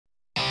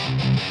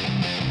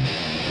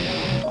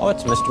Oh,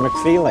 it's Mr.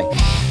 McFeely.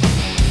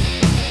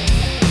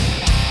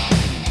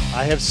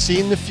 I have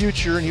seen the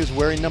future, and he was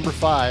wearing number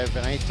 5,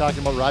 and I ain't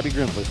talking about Robbie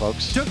Grimsley,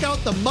 folks. Took out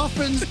the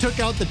muffins, took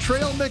out the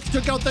trail mix,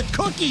 took out the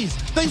cookies.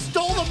 They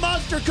stole the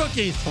monster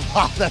cookies.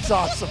 Wow, that's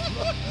awesome.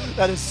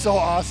 That is so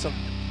awesome.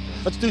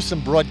 Let's do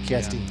some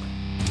broadcasting.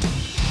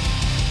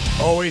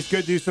 Always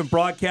good to do some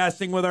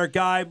broadcasting with our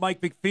guy,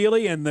 Mike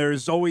McFeely, and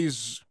there's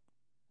always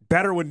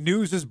better when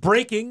news is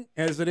breaking,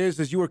 as it is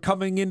as you were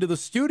coming into the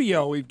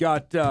studio. We've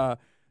got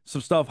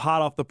some stuff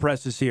hot off the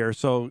presses here.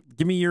 So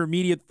give me your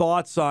immediate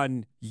thoughts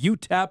on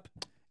UTEP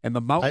and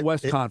the Mountain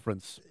West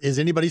Conference. Is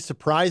anybody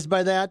surprised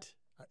by that?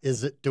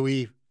 Is it? Did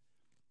we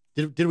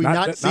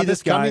not see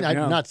this coming?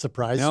 I'm not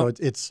surprised. No.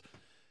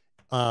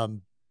 So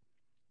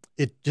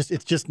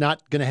it's just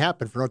not going to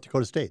happen for North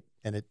Dakota State,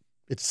 and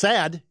it's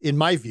sad in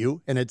my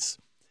view. And it's,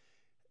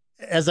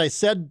 as I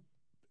said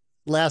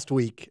last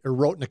week, or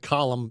wrote in a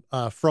column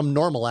from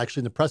Normal,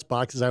 actually in the press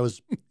box, as I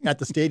was at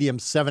the stadium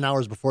 7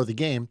 hours before the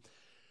game.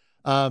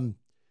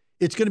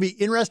 It's going to be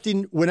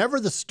interesting whenever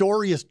the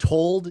story is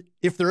told,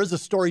 if there is a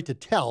story to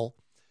tell,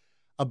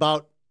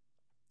 about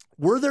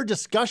were there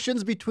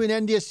discussions between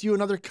NDSU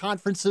and other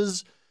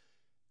conferences?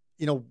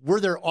 You know, were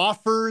there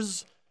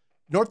offers?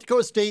 North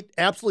Dakota State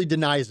absolutely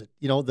denies it.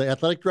 You know, the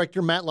athletic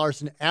director, Matt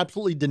Larson,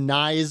 absolutely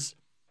denies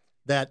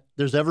that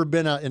there's ever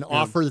been an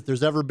offer, that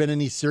there's ever been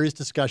any serious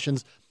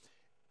discussions.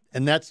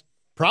 And that's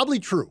probably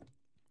true.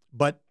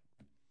 But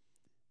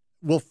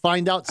we'll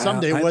find out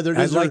someday whether it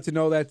is. I'd like to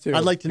know that too.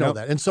 I'd like to know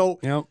that. And so,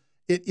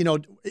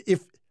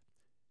 if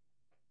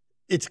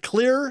it's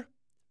clear,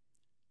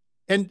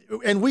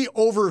 and we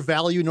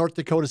overvalue North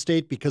Dakota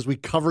State because we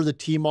cover the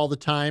team all the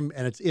time,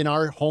 and it's in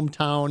our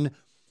hometown,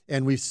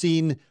 and we've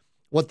seen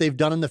what they've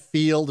done in the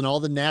field and all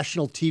the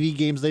national TV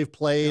games they've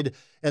played,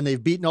 and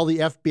they've beaten all the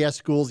FBS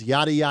schools,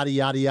 yada, yada,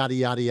 yada, yada,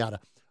 yada, yada,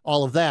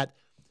 all of that.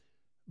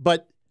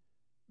 But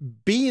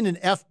being an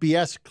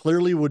FBS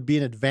clearly would be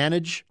an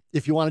advantage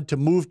if you wanted to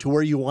move to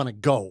where you want to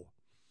go.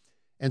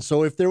 And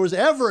so if there was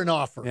ever an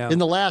offer in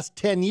the last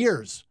 10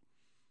 years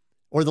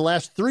or the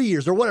last 3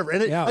 years or whatever,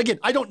 and again,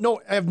 I don't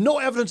know, I have no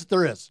evidence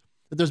that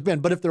there's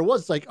been, but if there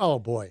was, it's like, oh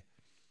boy.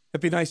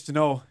 It'd be nice to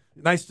know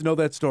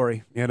that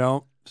story, you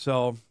know?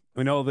 So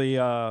we know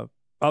the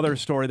other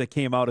story that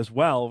came out as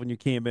well when you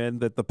came in,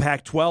 that the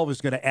Pac-12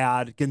 is going to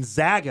add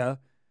Gonzaga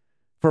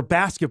for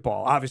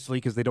basketball, obviously,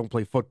 because they don't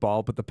play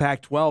football, but the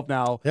Pac-12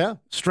 now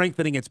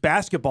strengthening its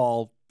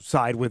basketball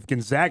side with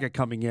Gonzaga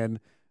coming in,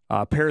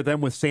 pair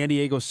them with San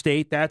Diego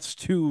State. That's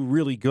two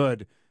really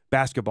good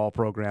basketball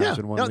programs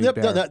in one league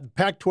there. That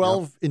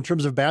Pac-12 in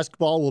terms of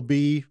basketball will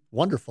be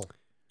wonderful.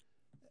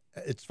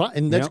 It's fine,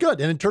 and that's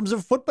good. And in terms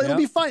of football, it'll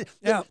be fine.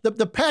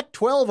 The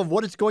Pac-12 of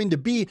what it's going to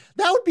be,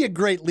 that would be a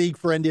great league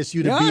for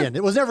NDSU to be in.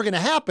 It was never going to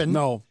happen.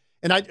 No.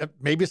 And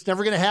maybe it's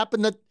never going to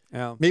happen that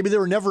maybe they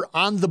were never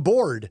on the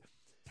board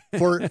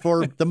for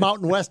the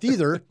Mountain West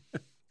either.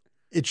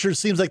 It sure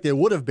seems like they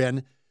would have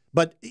been.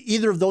 But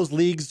either of those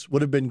leagues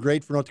would have been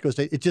great for North Dakota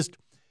State.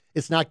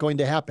 It's not going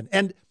to happen.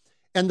 And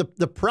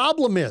the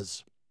problem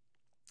is,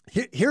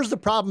 here's the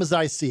problem as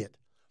I see it,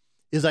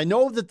 is I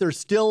know that there's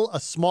still a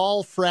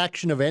small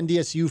fraction of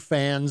NDSU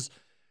fans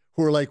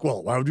who are like,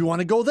 well, why would we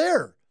want to go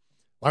there?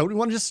 Why would we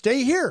want to just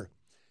stay here?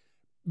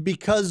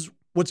 Because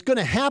what's going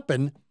to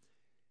happen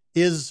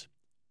is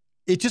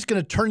it's just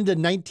going to turn into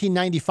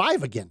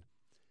 1995 again.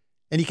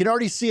 And you can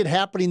already see it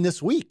happening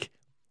this week.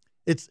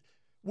 It's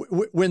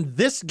when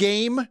this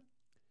game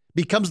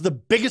becomes the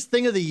biggest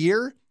thing of the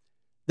year,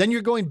 then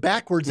you're going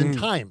backwards in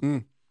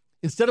time.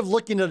 Instead of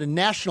looking at a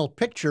national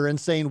picture and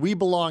saying we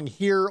belong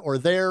here or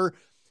there,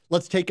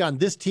 let's take on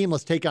this team,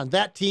 let's take on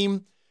that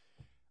team.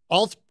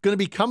 All it's going to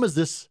become is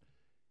this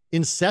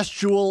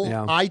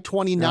incestual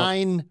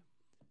I-29,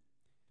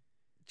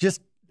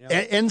 just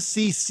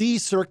NCC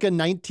circa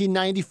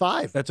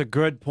 1995. That's a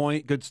good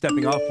point, good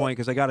stepping off point,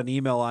 because I got an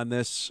email on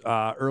this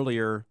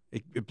earlier.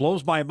 It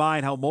blows my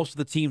mind how most of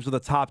the teams of the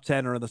top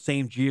 10 are in the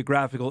same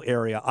geographical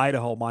area: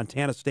 Idaho,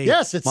 Montana State.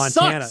 Yes, it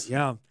Montana. sucks.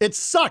 Yeah, it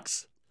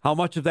sucks. How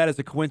much of that is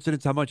a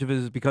coincidence? How much of it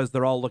is because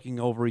they're all looking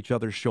over each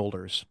other's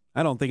shoulders?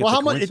 I don't think it's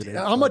a coincidence.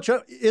 How much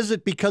is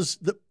it because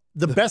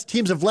the best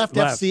teams have left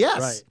FCS?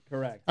 Right,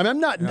 correct. I mean, I'm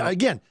not,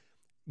 again,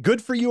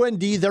 good for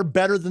UND. They're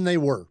better than they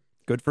were.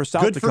 Good for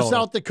South Dakota. Good for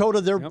South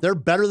Dakota. They're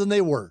better than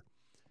they were.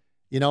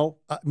 You know,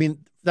 I mean,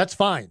 that's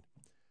fine.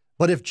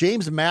 But if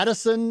James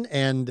Madison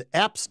and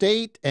App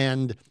State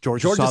and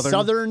Georgia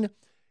Southern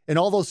and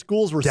all those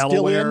schools were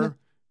still in,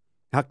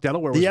 heck,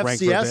 Delaware was the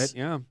ranked FCS, for a bit.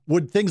 Yeah.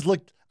 Would things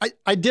look?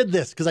 I did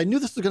this because I knew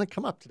this was going to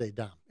come up today,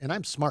 Dom, and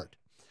I'm smart.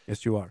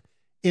 Yes, you are.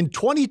 In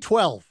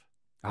 2012.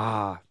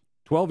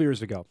 12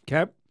 years ago.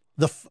 Okay.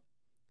 10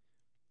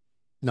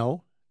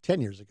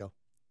 years ago.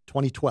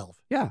 2012.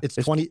 Yeah. It's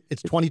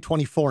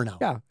 2024 now.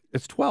 Yeah.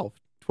 It's 12.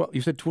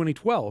 You said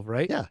 2012,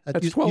 right? Yeah.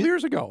 That's 12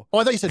 years ago. Oh,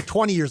 I thought you said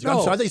 20 years ago. No,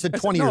 I'm sorry. I thought you said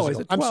 20 years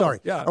ago. I'm sorry.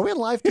 Yeah. Are we on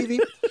live TV?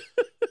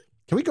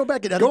 Can we go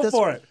back and edit this? Go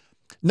for it.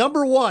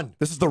 Number one.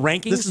 This is the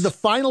rankings? This is the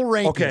final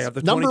rankings. Okay, of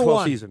the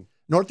 2012 season.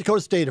 North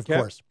Dakota State, of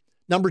course.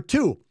 Number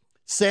two,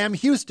 Sam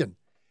Houston.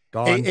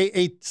 Gone.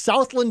 A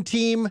Southland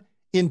team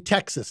in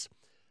Texas.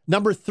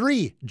 Number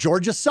 3,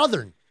 Georgia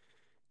Southern.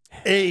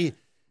 A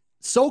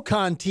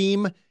SoCon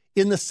team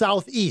in the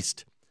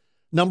Southeast.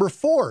 Number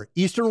 4,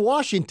 Eastern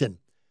Washington.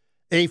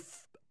 A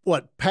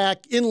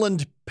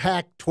Inland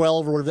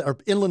Pac-12 or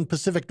Inland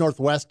Pacific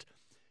Northwest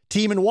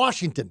team in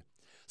Washington.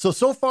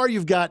 So far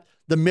you've got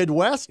the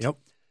Midwest. Yep.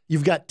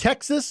 You've got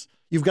Texas.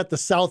 You've got the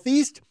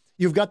Southeast.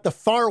 You've got the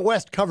far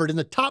West covered in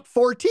the top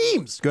 4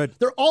 teams. Good.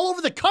 They're all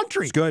over the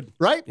country. It's good.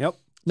 Right? Yep.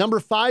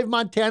 Number 5,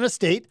 Montana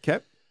State.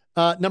 Okay.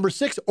 Number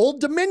 6, Old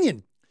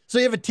Dominion. So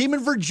you have a team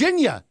in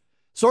Virginia,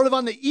 sort of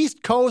on the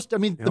East Coast. I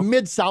mean, the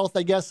Mid-South,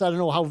 I guess. I don't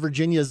know how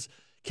Virginia's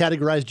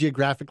categorized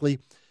geographically.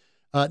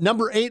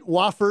 Number 8,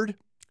 Wofford.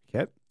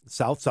 Okay.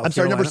 South I'm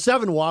sorry, number Carolina.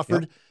 7,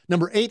 Wofford. Yep.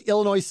 Number 8,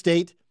 Illinois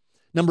State.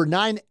 Number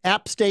 9,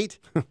 App State.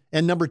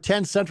 And number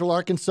 10, Central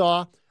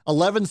Arkansas.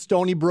 11,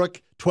 Stony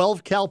Brook.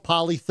 12, Cal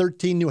Poly.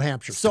 13, New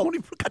Hampshire. So, Stony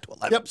Brook got to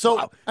 11. Yep. So,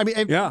 Wow. I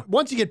mean,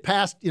 once you get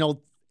past,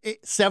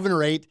 7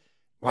 or 8.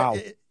 Wow.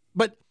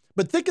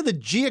 But think of the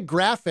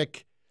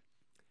geographic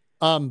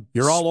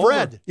You're all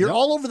spread. over. You're Yep.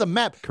 all over the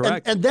map.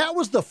 Correct. And that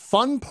was the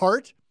fun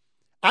part,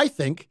 I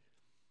think,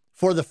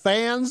 for the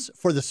fans,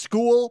 for the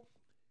school,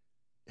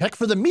 heck,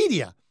 for the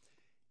media.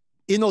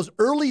 In those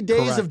early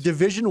days Correct. of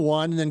Division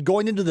I and then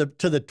going into the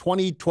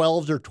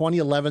 2012s or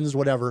 2011s,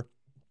 whatever,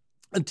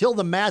 until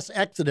the mass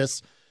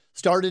exodus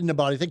started in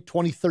about, I think,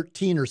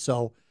 2013 or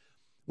so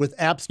with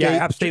App State.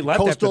 Yeah, App State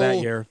left after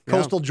that year. Yeah.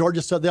 Coastal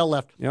Georgia, so they all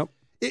left. Yep.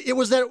 It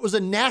was a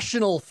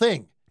national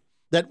thing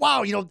that,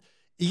 wow, you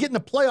get in the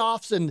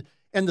playoffs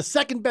and the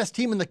second best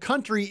team in the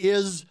country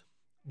is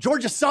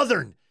Georgia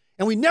Southern.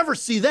 And we never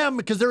see them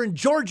because they're in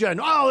Georgia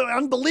and,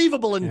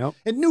 unbelievable. And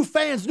new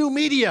fans, new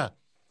media.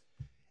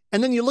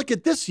 And then you look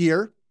at this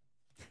year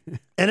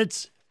and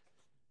it's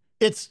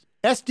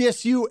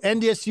SDSU,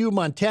 NDSU,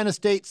 Montana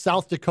State,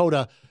 South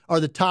Dakota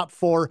are the top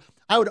 4.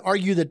 I would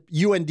argue that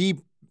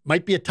UND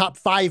might be a top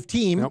 5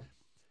 team. Yep.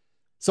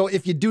 So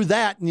if you do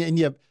that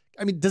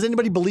does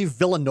anybody believe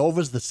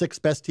Villanova's the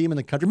 6th best team in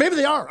the country? Maybe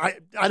they are.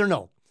 I don't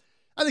know.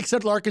 I think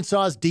Central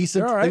Arkansas is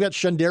decent. All right. They've got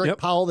Shunderick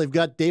Powell. They've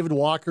got David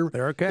Walker.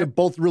 They're okay. They're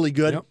both really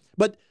good. Yep.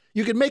 But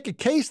you can make a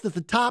case that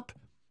the top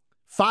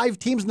 5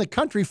 teams in the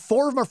country,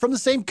 4 of them are from the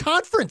same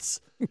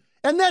conference.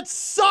 And that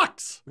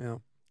sucks. Yeah.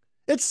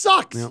 It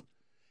sucks. Yeah.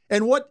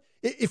 And what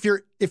if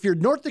you're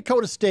North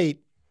Dakota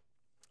State,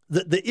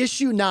 the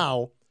issue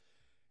now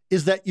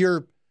is that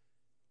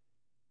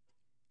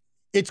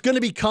it's going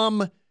to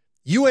become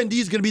UND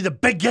is going to be the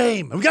big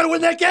game. We got to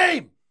win that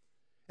game.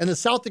 And the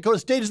South Dakota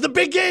State is the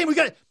big game.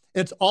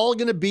 It's all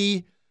going to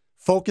be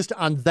focused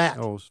on that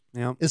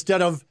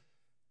instead of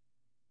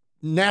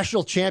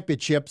national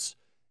championships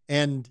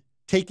and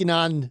taking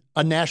on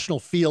a national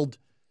field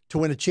to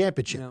win a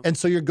championship. And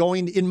so you're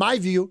going, in my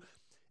view,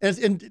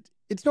 and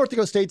it's North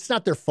Dakota State. It's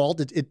not their fault.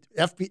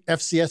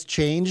 FCS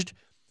changed.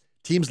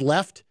 Teams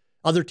left.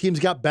 Other teams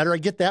got better. I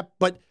get that.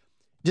 But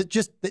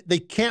just they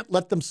can't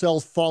let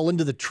themselves fall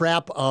into the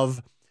trap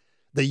of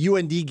the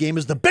UND game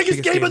is the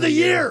biggest game of the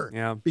year.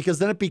 Yeah. Because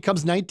then it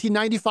becomes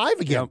 1995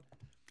 again.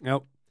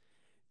 Yep.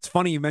 It's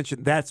funny you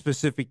mentioned that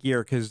specific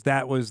year because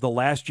that was the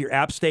last year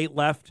App State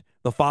left.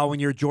 The following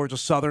year, Georgia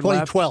Southern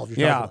 2012, left.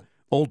 you're talking about.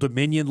 Old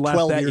Dominion left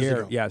 12 that years year.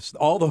 ago. Yes.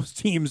 All those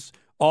teams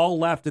all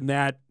left in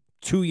that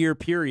 2-year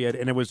period,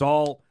 and it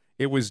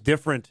was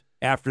different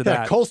after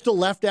that. Coastal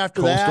left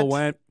after that. Coastal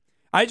went.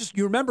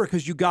 You remember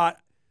because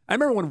I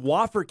remember when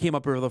Wofford came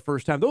up here the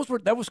first time.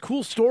 That was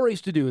cool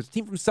stories to do. It's a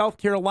team from South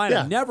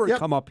Carolina, never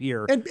come up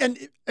here. And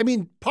I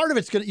mean, part of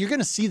it's you're going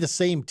to see the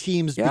same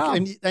teams. Yeah.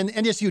 And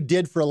NDSU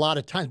did for a lot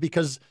of times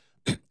because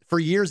for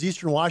years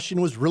Eastern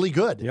Washington was really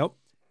good. Yep.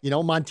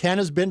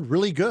 Montana's been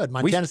really good.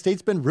 Montana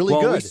State's been really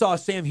good. We saw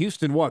Sam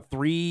Houston,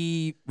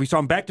 we saw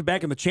him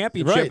back-to-back in the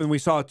championship, Right. and we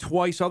saw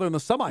twice other in the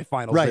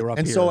semifinals. Right. They were up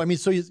and here. so, I mean,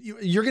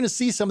 you're going to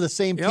see some of the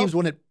same teams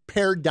when it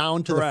pared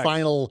down to Correct. the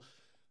final,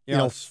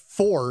 Yes.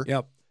 4.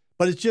 Yep.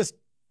 But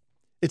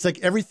it's like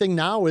everything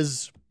now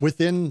is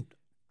within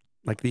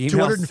like the emails.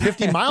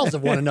 250 miles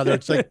of one another.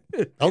 It's like,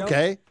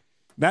 okay.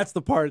 That's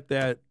the part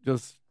that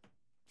just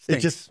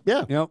stinks.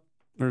 Yep.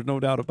 There's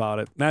no doubt about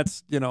it.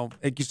 That's,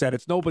 like you said,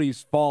 it's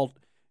nobody's fault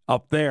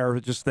up there.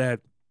 It's just that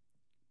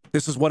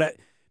this is what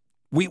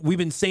we've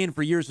been saying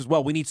for years as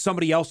well. We need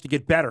somebody else to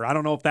get better. I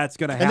don't know if that's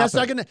going to happen. And that's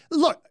not going to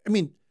look. I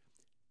mean,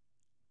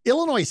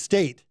 Illinois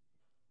State,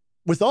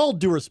 with all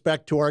due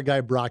respect to our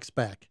guy Brock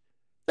Spack,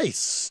 they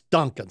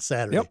stunk on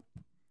Saturday. Yep.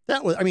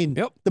 That was,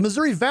 the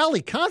Missouri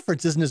Valley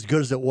Conference isn't as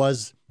good as it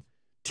was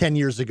 10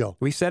 years ago.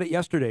 We said it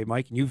yesterday,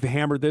 Mike, and you've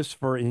hammered this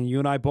and you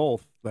and I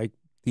both. Like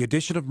the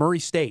addition of Murray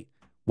State.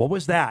 What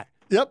was that?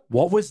 Yep.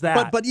 What was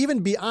that? But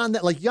even beyond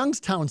that, like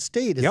Youngstown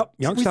State is.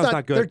 Youngstown's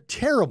not good. They're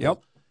terrible.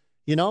 Yep.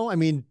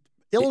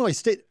 Illinois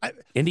State.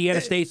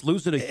 Indiana State's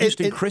losing to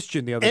Houston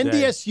Christian the other day.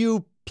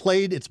 NDSU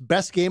played its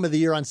best game of the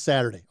year on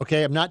Saturday.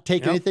 Okay, I'm not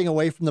taking anything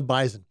away from the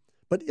Bison,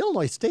 but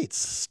Illinois State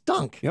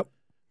stunk. Yep.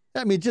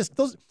 I mean, just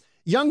those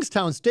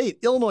Youngstown State,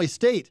 Illinois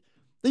State.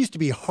 They used to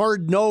be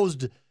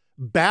hard-nosed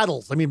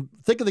battles. I mean,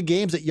 think of the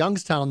games at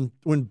Youngstown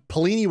when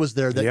Pelini was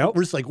there that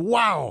were just like,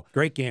 wow.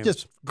 Great games.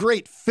 Just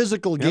great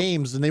physical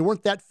games, and they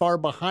weren't that far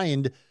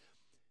behind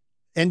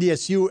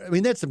NDSU. I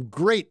mean, they had some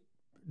great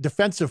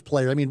defensive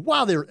players. I mean,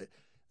 wow, they're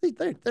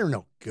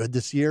no good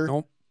this year.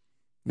 Nope.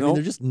 I mean,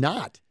 they're just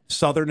not.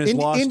 Southern has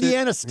lost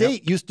Indiana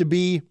State used to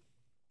be.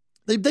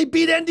 They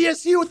beat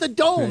NDSU at the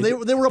Dome. They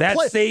were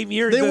same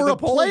year. They were a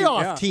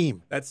playoff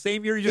team. That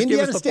same year, you just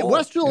Indiana gave us the State, poll.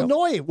 Western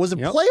Illinois was a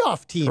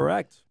playoff team.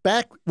 Correct.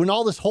 Back when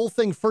all this whole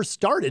thing first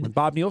started. When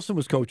Bob Nielsen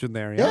was coaching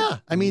there. Yeah,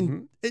 I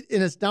mean,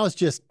 now it's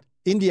just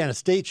Indiana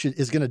State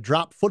is going to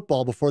drop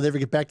football before they ever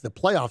get back to the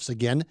playoffs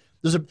again.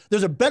 There's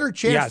a better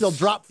chance they'll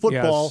drop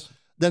football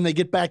than they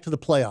get back to the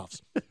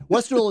playoffs.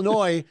 Western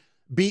Illinois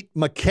beat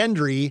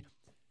McKendree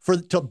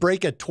to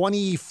break a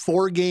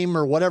 24-game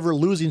or whatever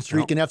losing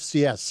streak in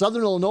FCS.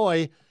 Southern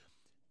Illinois,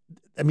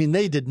 I mean,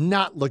 they did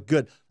not look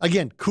good.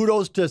 Again,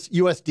 kudos to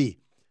USD.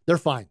 They're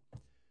fine.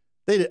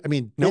 They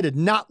did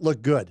not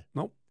look good.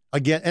 Nope.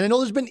 Again, and I know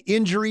there's been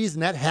injuries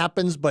and that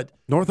happens, but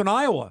Northern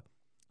Iowa.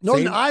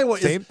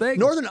 Same thing.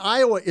 Northern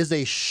Iowa is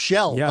a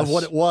shell of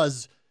what it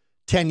was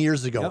 10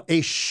 years ago. Yep.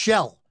 A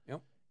shell.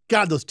 Yep.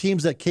 God, those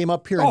teams that came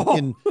up here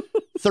in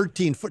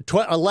 13,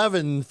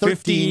 11,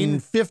 13,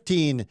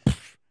 15.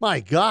 My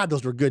God,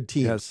 those were good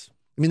teams. Yes.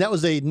 I mean, that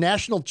was a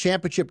national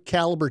championship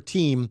caliber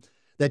team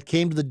that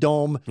came to the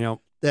Dome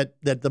that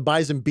the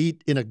Bison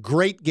beat in a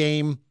great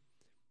game.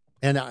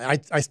 And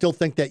I still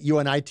think that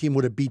UNI team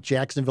would have beat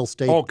Jacksonville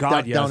State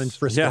down in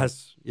Frisco.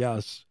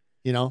 Yes.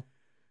 You know?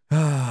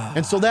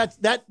 And so that's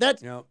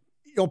you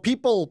know,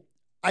 people,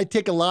 I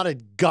take a lot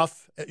of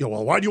guff. You know,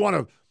 well, why do you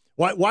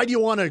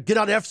want to get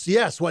out of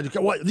FCS?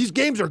 Why, these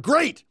games are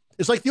great.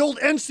 It's like the old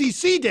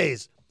NCC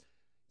days.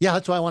 Yeah,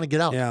 that's why I want to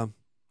get out. Yeah.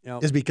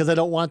 Is because I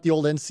don't want the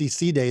old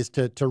NCC days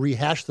to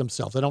rehash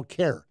themselves. I don't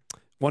care.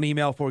 One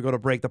email before we go to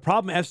break. The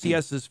problem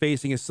FCS is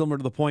facing is similar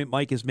to the point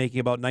Mike is making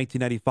about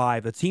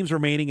 1995. The teams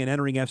remaining and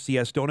entering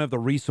FCS don't have the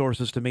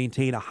resources to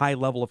maintain a high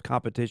level of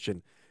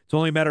competition. It's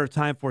only a matter of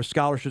time before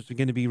scholarships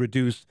begin to be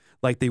reduced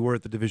like they were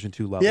at the Division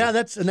II level. Yeah,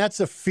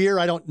 that's a fear.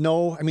 I don't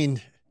know. I mean,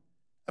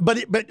 but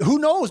who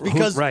knows?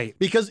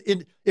 Because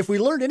if we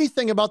learned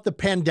anything about the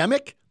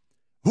pandemic,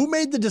 who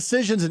made the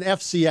decisions in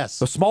FCS?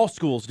 The small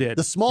schools did.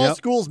 The small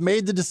schools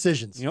made the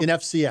decisions in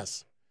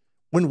FCS.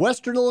 When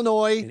Western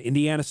Illinois and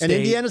Indiana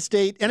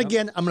State, and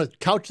again, I'm going to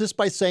couch this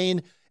by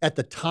saying at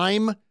the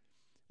time,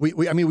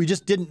 we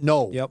just didn't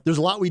know. Yep. There's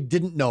a lot we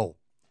didn't know.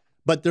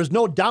 But there's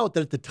no doubt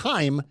that at the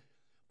time,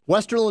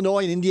 Western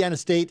Illinois and Indiana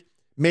State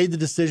made the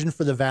decision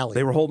for the Valley.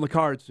 They were holding the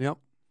cards. Yep.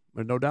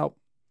 There's no doubt.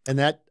 And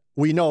that,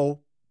 we know,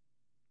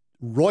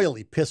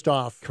 royally pissed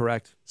off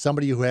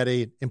somebody who had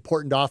an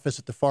important office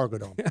at the Fargo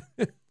Dome,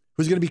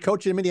 who's going to be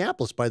coaching in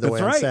Minneapolis, by the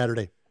way, on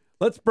Saturday.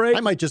 Let's break. I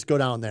might just go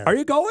down there. Are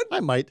you going? I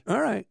might.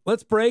 All right.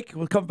 Let's break.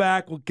 We'll come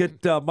back. We'll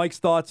get Mike's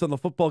thoughts on the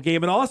football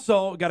game. And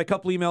also, got a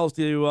couple emails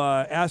to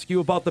ask you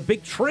about the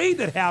big trade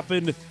that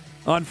happened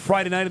on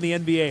Friday night in the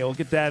NBA. We'll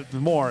get that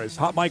and more as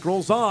Hot Mike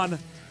rolls on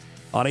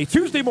a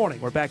Tuesday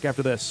morning. We're back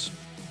after this.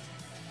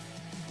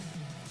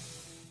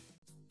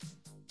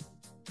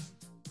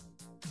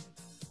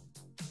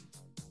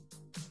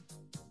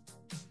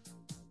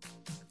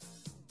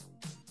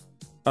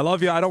 I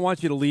love you. I don't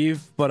want you to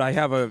leave, but I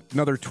have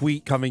another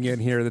tweet coming in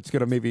here that's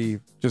going to maybe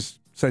just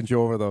send you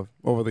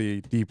over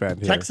the deep end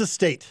here. Texas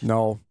State.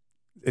 No.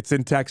 It's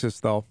in Texas,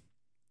 though.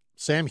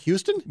 Sam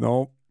Houston?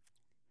 No.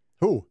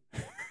 Who?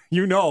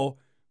 You know.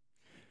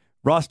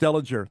 Ross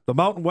Dellinger. The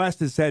Mountain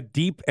West has had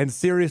deep and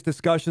serious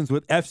discussions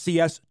with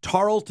FCS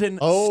Tarleton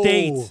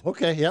State.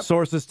 Okay, yep.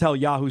 Sources tell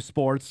Yahoo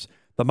Sports.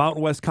 The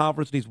Mountain West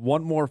Conference needs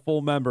one more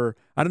full member.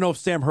 I don't know if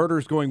Sam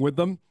Herder's going with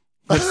them.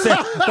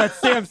 That's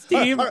Sam's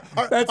team.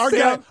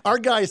 Our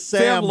guy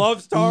Sam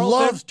loves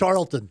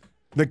Tarleton.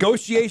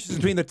 Negotiations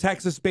between the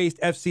Texas-based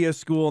FCS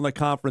school and the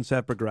conference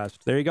have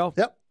progressed. There you go.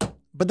 Yep.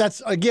 But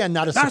that's, again,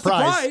 not a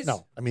surprise.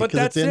 No, I mean,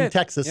 because it's in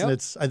Texas, and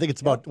I think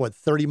it's about,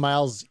 30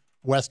 miles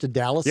west of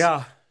Dallas?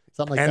 Yeah.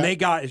 Something like that. And they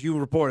got, as you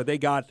reported, they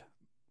got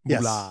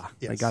moolah.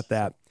 Yes. They got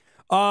that.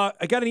 I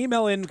got an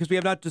email in because we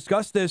have not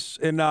discussed this,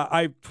 and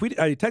I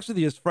texted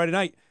you this Friday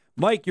night.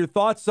 Mike, your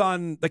thoughts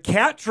on the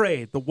cat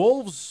trade? The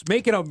Wolves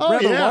making a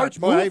rather large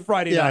move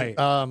Friday night.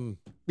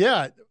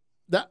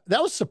 That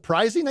was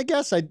surprising, I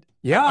guess. I'm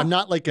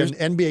not like an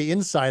NBA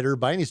insider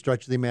by any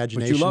stretch of the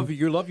imagination. But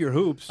you love your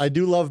hoops. I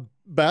do love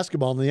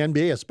basketball, in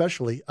the NBA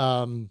especially.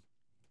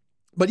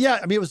 But yeah,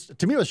 I mean,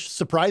 to me it was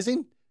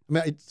surprising. I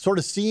mean, it sort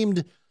of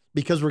seemed,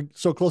 because we're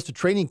so close to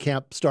training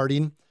camp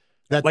starting,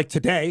 that like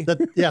today,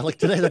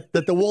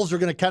 that the Wolves are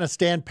going to kind of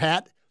stand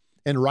pat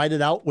and ride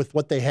it out with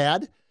what they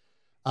had.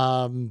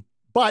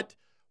 But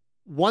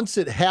once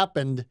it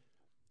happened,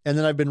 and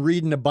then I've been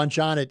reading a bunch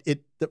on it,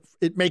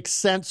 it makes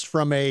sense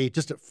from a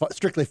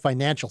strictly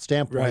financial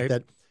standpoint,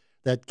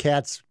 that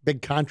Cat's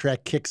big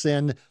contract kicks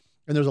in,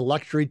 and there's a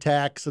luxury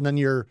tax, and then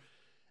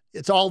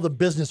it's all the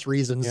business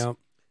reasons. Yeah.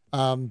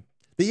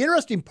 The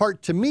interesting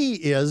part to me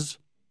is,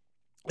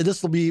 and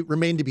this will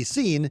remain to be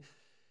seen,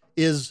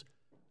 is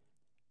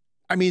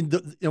I mean,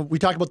 we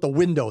talk about the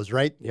windows,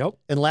 right? Yep.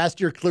 And last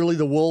year, clearly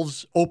the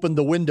Wolves opened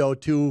the window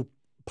to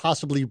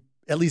possibly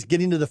at least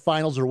getting to the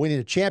finals or winning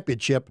a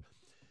championship.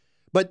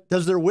 But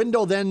does their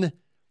window then,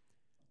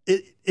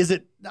 is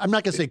it, I'm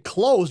not going to say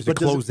closed, but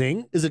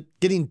closing? Is it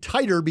getting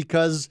tighter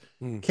because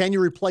can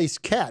you replace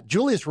Cat?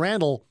 Julius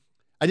Randle,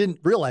 I didn't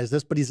realize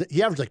this, but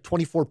he averaged like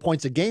 24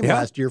 points a game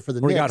last year for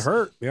the Knicks. He got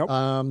hurt. Yep.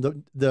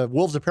 The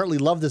Wolves apparently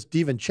love this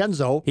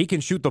DiVincenzo. He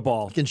can shoot the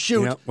ball. He can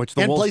shoot, which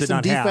the and Wolves play did some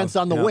not defense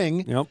have. on the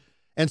wing. Yep.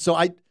 And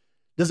so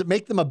does it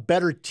make them a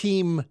better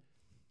team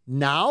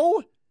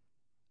now?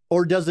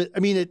 Or does it, I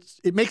mean,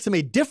 it makes them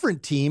a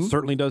different team.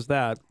 Certainly does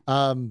that.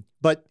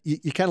 But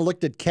you kind of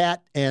looked at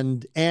Cat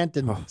and Ant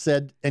and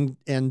said, and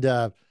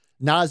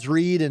Naz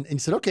Reid, and you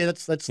said, okay,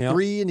 that's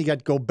three, and you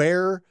got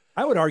Gobert.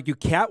 I would argue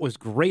Cat was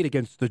great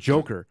against the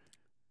Joker.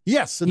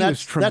 Yes, and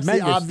that's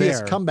the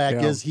obvious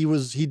comeback is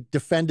he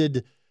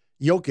defended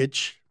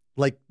Jokic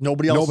like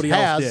nobody else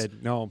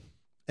did. No.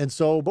 And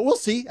so, but we'll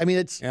see. I mean,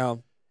 it's,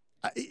 and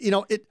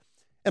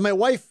my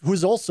wife,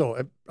 who's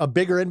also a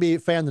bigger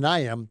NBA fan than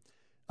I am,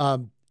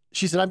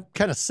 she said, I'm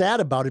kind of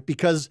sad about it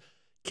because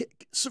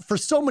for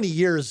so many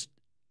years,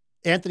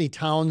 Anthony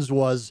Towns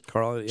was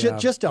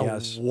just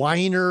a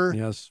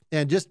whiner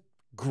and just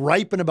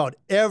griping about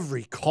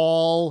every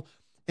call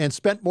and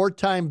spent more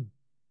time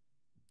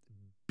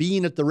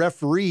being at the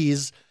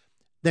referees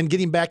than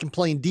getting back and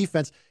playing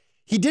defense.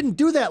 He didn't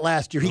do that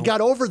last year. He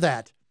got over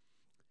that.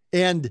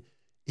 And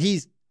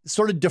he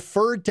sort of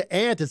deferred to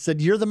Ant and said,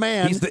 you're the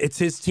man. It's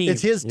his team.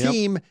 It's his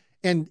team.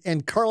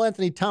 And Karl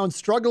Anthony Towns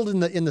struggled in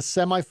the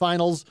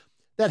semifinals.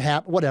 That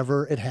happened.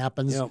 Whatever, it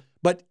happens. Yep.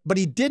 But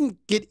he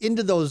didn't get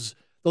into those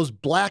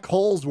black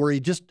holes where he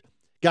just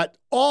got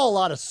all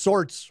out of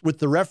sorts with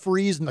the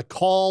referees and the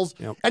calls.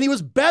 Yep. And he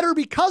was better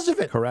because of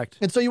it. Correct.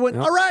 And so you went,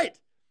 all right.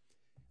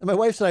 And my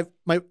wife said,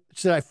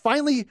 I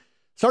finally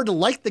started to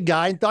like the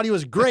guy and thought he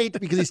was great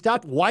because he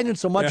stopped whining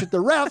so much at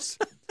the refs.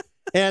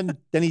 And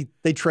then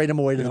they trade him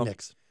away to the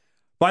Knicks.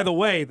 By the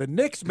way, the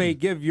Knicks may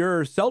give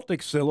your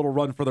Celtics a little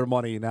run for their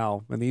money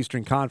now in the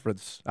Eastern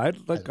Conference.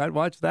 I'd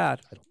watch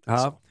that. I don't think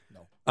so.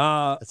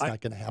 No. That's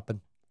not going to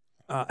happen.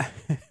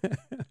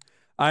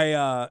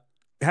 I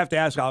have to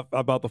ask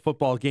about the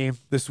football game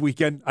this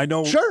weekend. I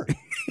know sure.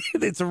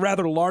 It's a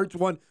rather large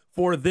one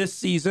for this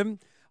season.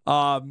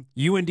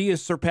 UND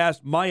has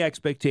surpassed my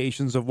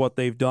expectations of what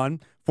they've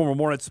done. Former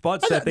Moritz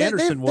Spud, Seth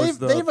Anderson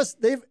was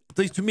at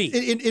least to me.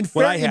 In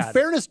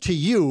fairness to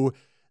you,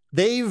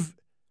 they've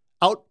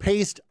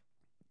outpaced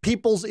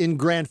people's in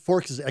Grand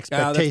Forks'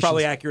 expectations. That's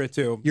probably accurate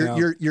too.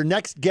 Your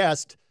next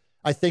guest,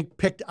 I think,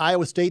 picked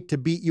Iowa State to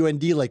beat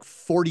UND like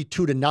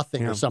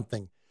 42-0 or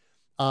something.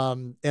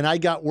 And I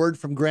got word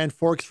from Grand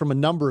Forks from a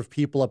number of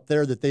people up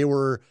there that they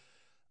were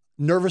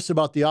nervous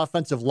about the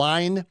offensive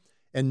line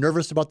and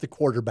nervous about the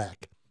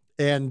quarterback.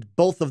 And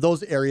both of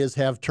those areas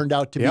have turned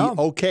out to be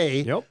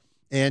okay. Yep.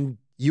 And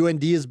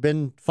UND has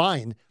been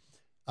fine.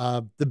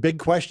 The big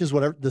question is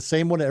the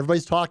same one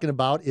everybody's talking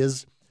about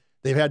is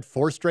they've had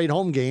 4 straight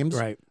home games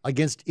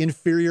against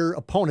inferior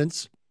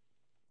opponents.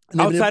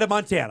 Outside of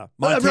Montana.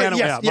 Montana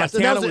was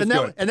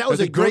good. And that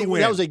was a great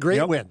win. That was a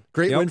great win.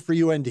 Great win for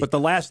UND. But the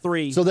last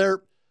 3. So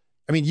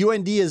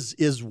UND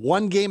is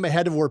one game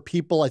ahead of where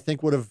people I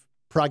think would have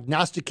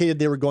prognosticated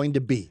they were going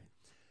to be.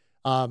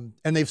 And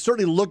they've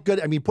certainly looked good.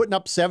 I mean, putting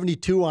up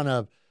 72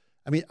 on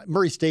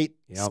Murray State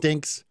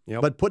stinks,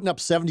 but putting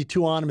up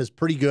 72 on them is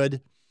pretty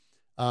good.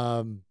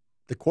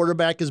 The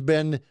quarterback has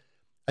been,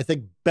 I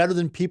think, better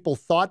than people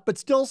thought, but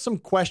still some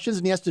questions,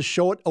 and he has to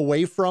show it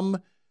away from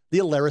the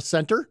Alaris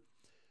Center.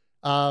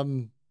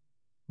 Bo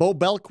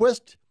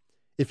Belquist,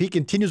 if he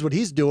continues what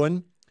he's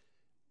doing,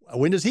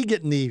 when does he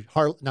get in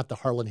not the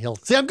Harlan Hill?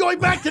 See, I'm going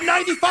back to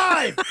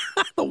 95.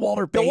 The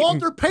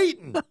Walter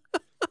Payton.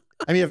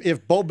 I mean,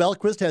 if Bo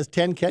Belquist has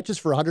 10 catches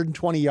for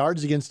 120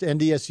 yards against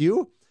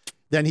NDSU,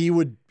 then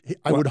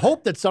I would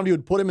hope that somebody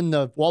would put him in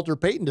the Walter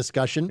Payton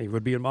discussion. He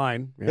would be in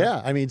mine.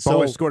 Yeah, I mean,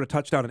 Bo has scored a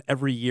touchdown in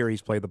every year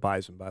he's played the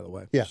Bison, by the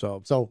way. Yeah.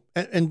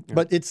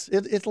 But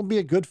it'll be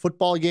a good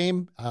football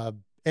game.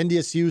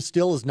 NDSU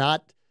still is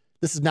not.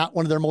 This is not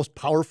one of their most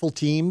powerful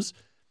teams.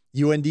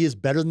 UND is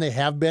better than they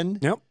have been.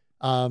 Yep.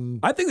 I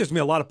think there's going to be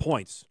a lot of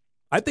points.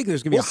 I think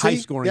there's going to be a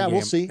high-scoring game.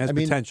 We'll see.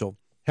 Potential.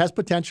 Has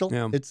potential.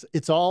 Yeah.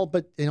 It's all,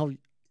 but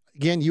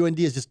again, UND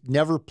has just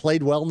never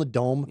played well in the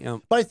Dome. Yeah.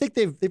 But I think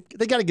they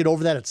got to get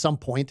over that at some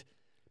point.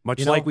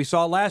 Much like we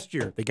saw last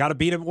year, they got to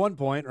beat him at one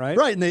point, right?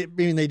 Right,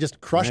 and they just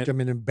crushed him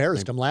and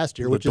embarrassed him last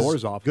year, which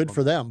is good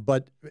for them.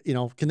 But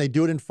can they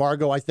do it in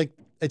Fargo? I think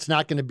it's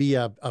not going to be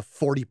a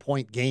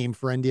 40-point game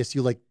for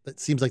NDSU like it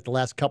seems like the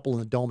last couple in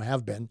the Dome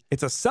have been.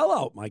 It's a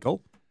sellout,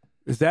 Michael.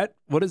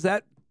 What does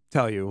that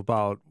tell you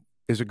about?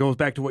 It goes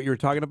back to what you were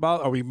talking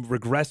about? Are we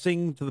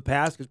regressing to the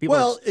past because people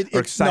are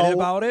excited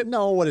about it?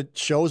 No, what it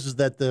shows is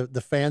that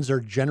the fans are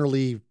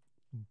generally,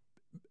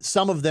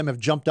 some of them have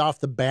jumped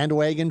off the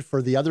bandwagon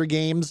for the other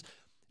games,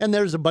 and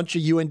there's a bunch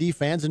of UND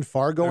fans in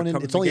Fargo, and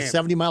it's only a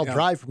 70-mile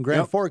drive from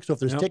Grand Forks, so if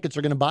there's tickets,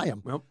 they're going to buy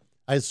them. Yep.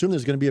 I assume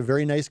there's going to be a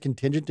very nice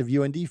contingent of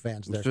UND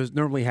fans there. Which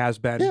normally has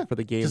been for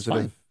the games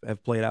that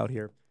have played out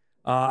here.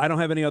 I don't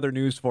have any other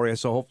news for you,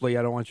 so hopefully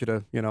I don't want you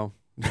to, No,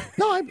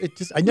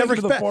 I never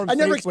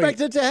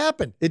expected it to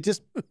happen.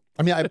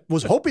 I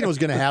was hoping it was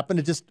going to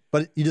happen.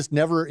 But you just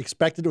never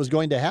expected it was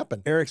going to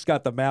happen. Eric's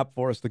got the map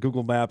for us, the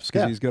Google Maps,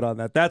 because he's good on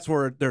that. That's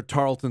where their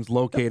Tarleton's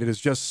located. Is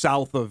just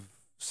south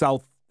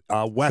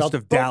west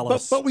of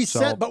Dallas. But we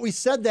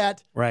said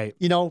that right.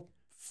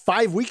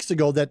 5 weeks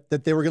ago that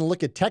they were going to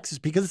look at Texas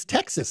because it's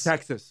Texas.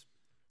 Texas.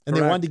 And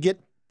they wanted to get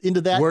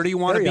into that. Where do you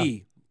want area? to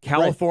be?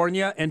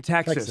 California and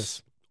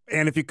Texas.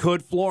 And if you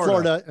could,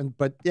 Florida.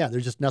 But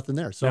there's just nothing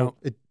there. So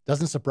it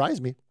doesn't surprise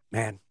me.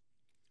 Man.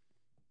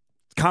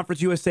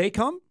 Conference USA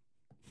come?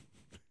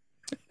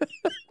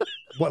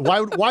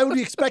 Why would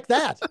we expect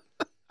that?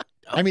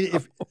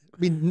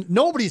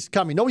 Nobody's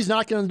coming. Nobody's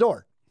knocking on the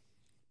door.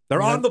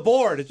 They're on the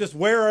board. It's just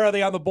where are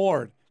they on the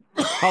board?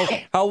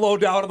 How low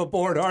down on the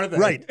board are they?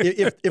 Right.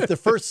 If the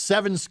first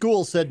 7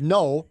 schools said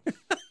no,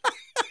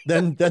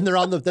 then they're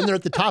at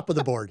the top of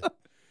the board.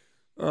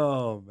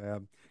 Oh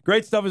man.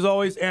 Great stuff as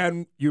always,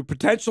 and you're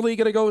potentially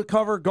going to go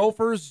cover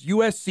Gophers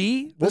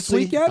USC this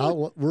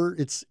weekend.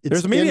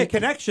 There's maybe a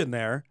connection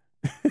there.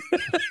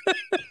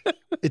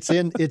 It's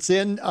in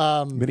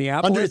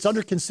Minneapolis. It's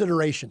under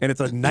consideration, and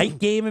it's a night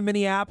game in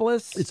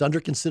Minneapolis. It's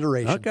under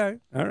consideration. Okay,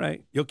 all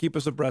right. You'll keep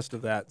us abreast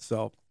of that.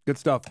 So good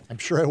stuff. I'm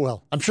sure I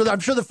will. I'm sure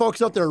the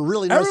folks out there are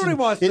really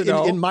interested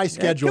in my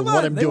schedule and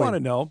what I'm doing. They want to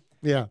know.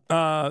 Yeah.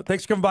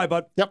 Thanks for coming by,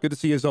 bud. Yep. Good to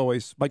see you as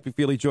always. Mike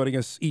McFeely joining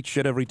us each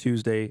and every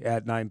Tuesday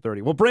at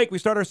 9:30. We'll break. We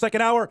start our second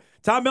hour.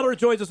 Tom Miller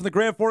joins us in the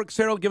Grand Forks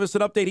Herald. Give us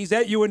an update. He's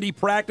at UND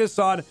practice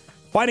on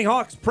Fighting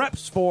Hawks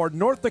preps for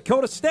North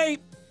Dakota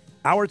State.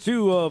 Hour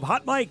 2 of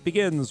Hot Mike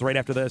begins right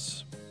after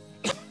this.